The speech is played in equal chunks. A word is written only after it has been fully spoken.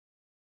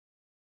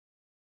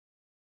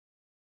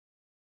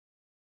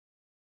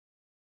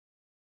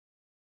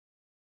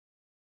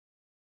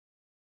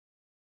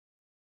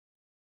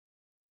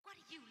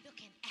you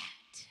looking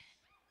at?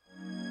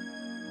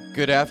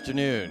 Good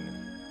afternoon.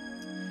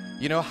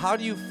 You know, how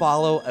do you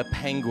follow a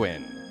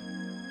penguin?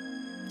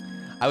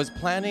 I was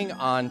planning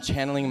on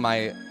channeling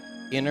my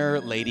inner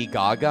Lady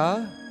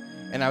Gaga,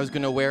 and I was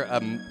going to wear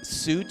a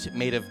suit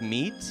made of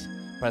meat,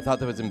 but I thought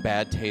that was in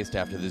bad taste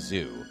after the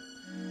zoo.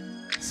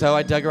 So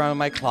I dug around in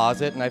my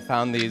closet and I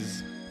found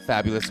these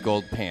fabulous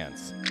gold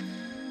pants.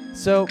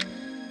 So,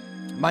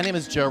 my name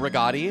is Joe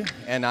Rigotti,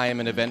 and I am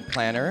an event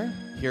planner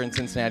here in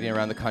Cincinnati and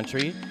around the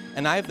country,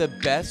 and I have the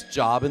best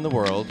job in the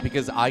world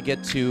because I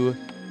get to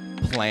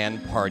plan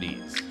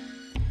parties.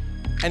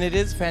 And it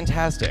is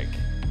fantastic.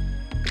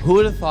 Who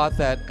would have thought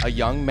that a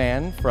young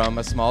man from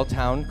a small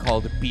town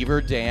called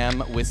Beaver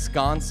Dam,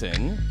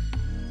 Wisconsin,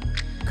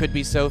 could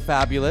be so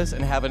fabulous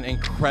and have an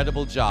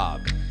incredible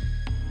job?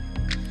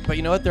 But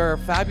you know what? There are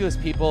fabulous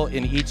people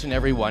in each and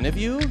every one of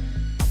you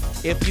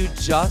if you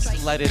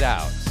just let it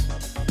out.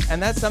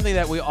 And that's something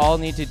that we all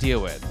need to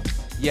deal with.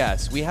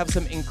 Yes, we have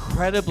some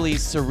incredibly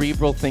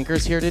cerebral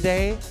thinkers here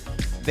today.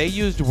 They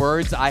used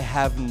words I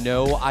have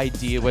no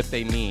idea what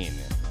they mean.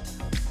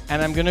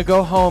 And I'm gonna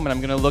go home and I'm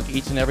gonna look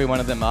each and every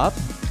one of them up.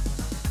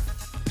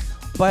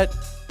 But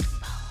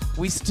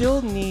we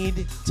still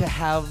need to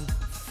have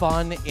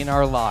fun in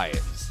our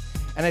lives.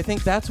 And I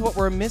think that's what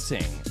we're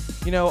missing.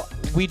 You know,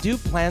 we do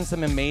plan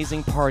some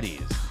amazing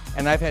parties,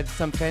 and I've had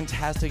some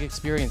fantastic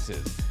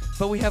experiences.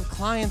 But we have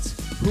clients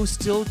who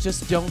still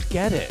just don't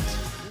get it.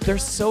 They're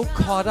so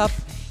caught up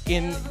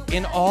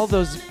in all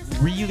those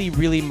really,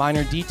 really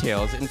minor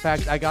details. In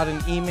fact, I got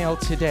an email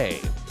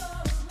today.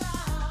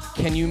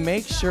 Can you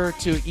make sure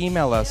to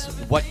email us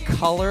what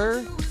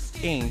color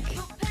ink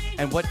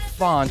and what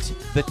font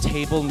the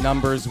table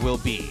numbers will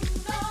be?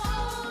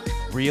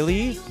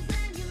 Really?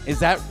 Is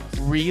that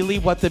really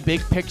what the big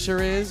picture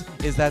is?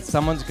 Is that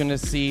someone's gonna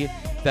see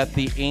that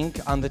the ink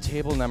on the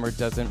table number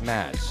doesn't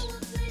match?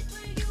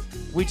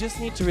 We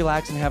just need to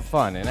relax and have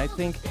fun. And I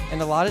think,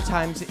 and a lot of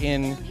times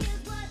in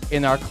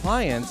our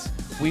clients,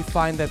 we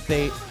find that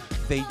they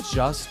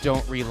just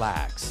don't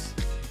relax.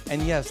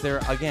 And yes,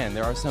 there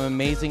are some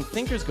amazing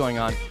thinkers going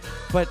on,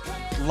 but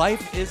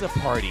life is a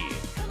party.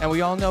 And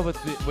we all know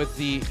with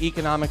the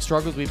economic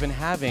struggles we've been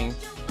having,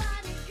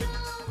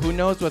 who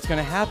knows what's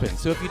gonna happen.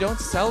 So if you don't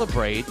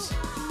celebrate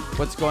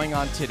what's going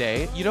on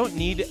today, you don't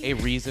need a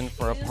reason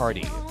for a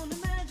party.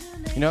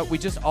 You know, we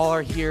just all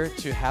are here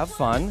to have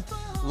fun.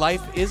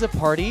 Life is a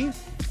party,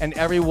 and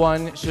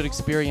everyone should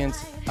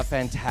experience a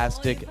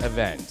fantastic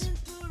event.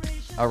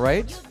 All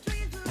right?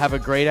 Have a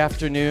great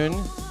afternoon.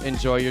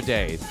 Enjoy your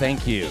day.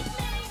 Thank you.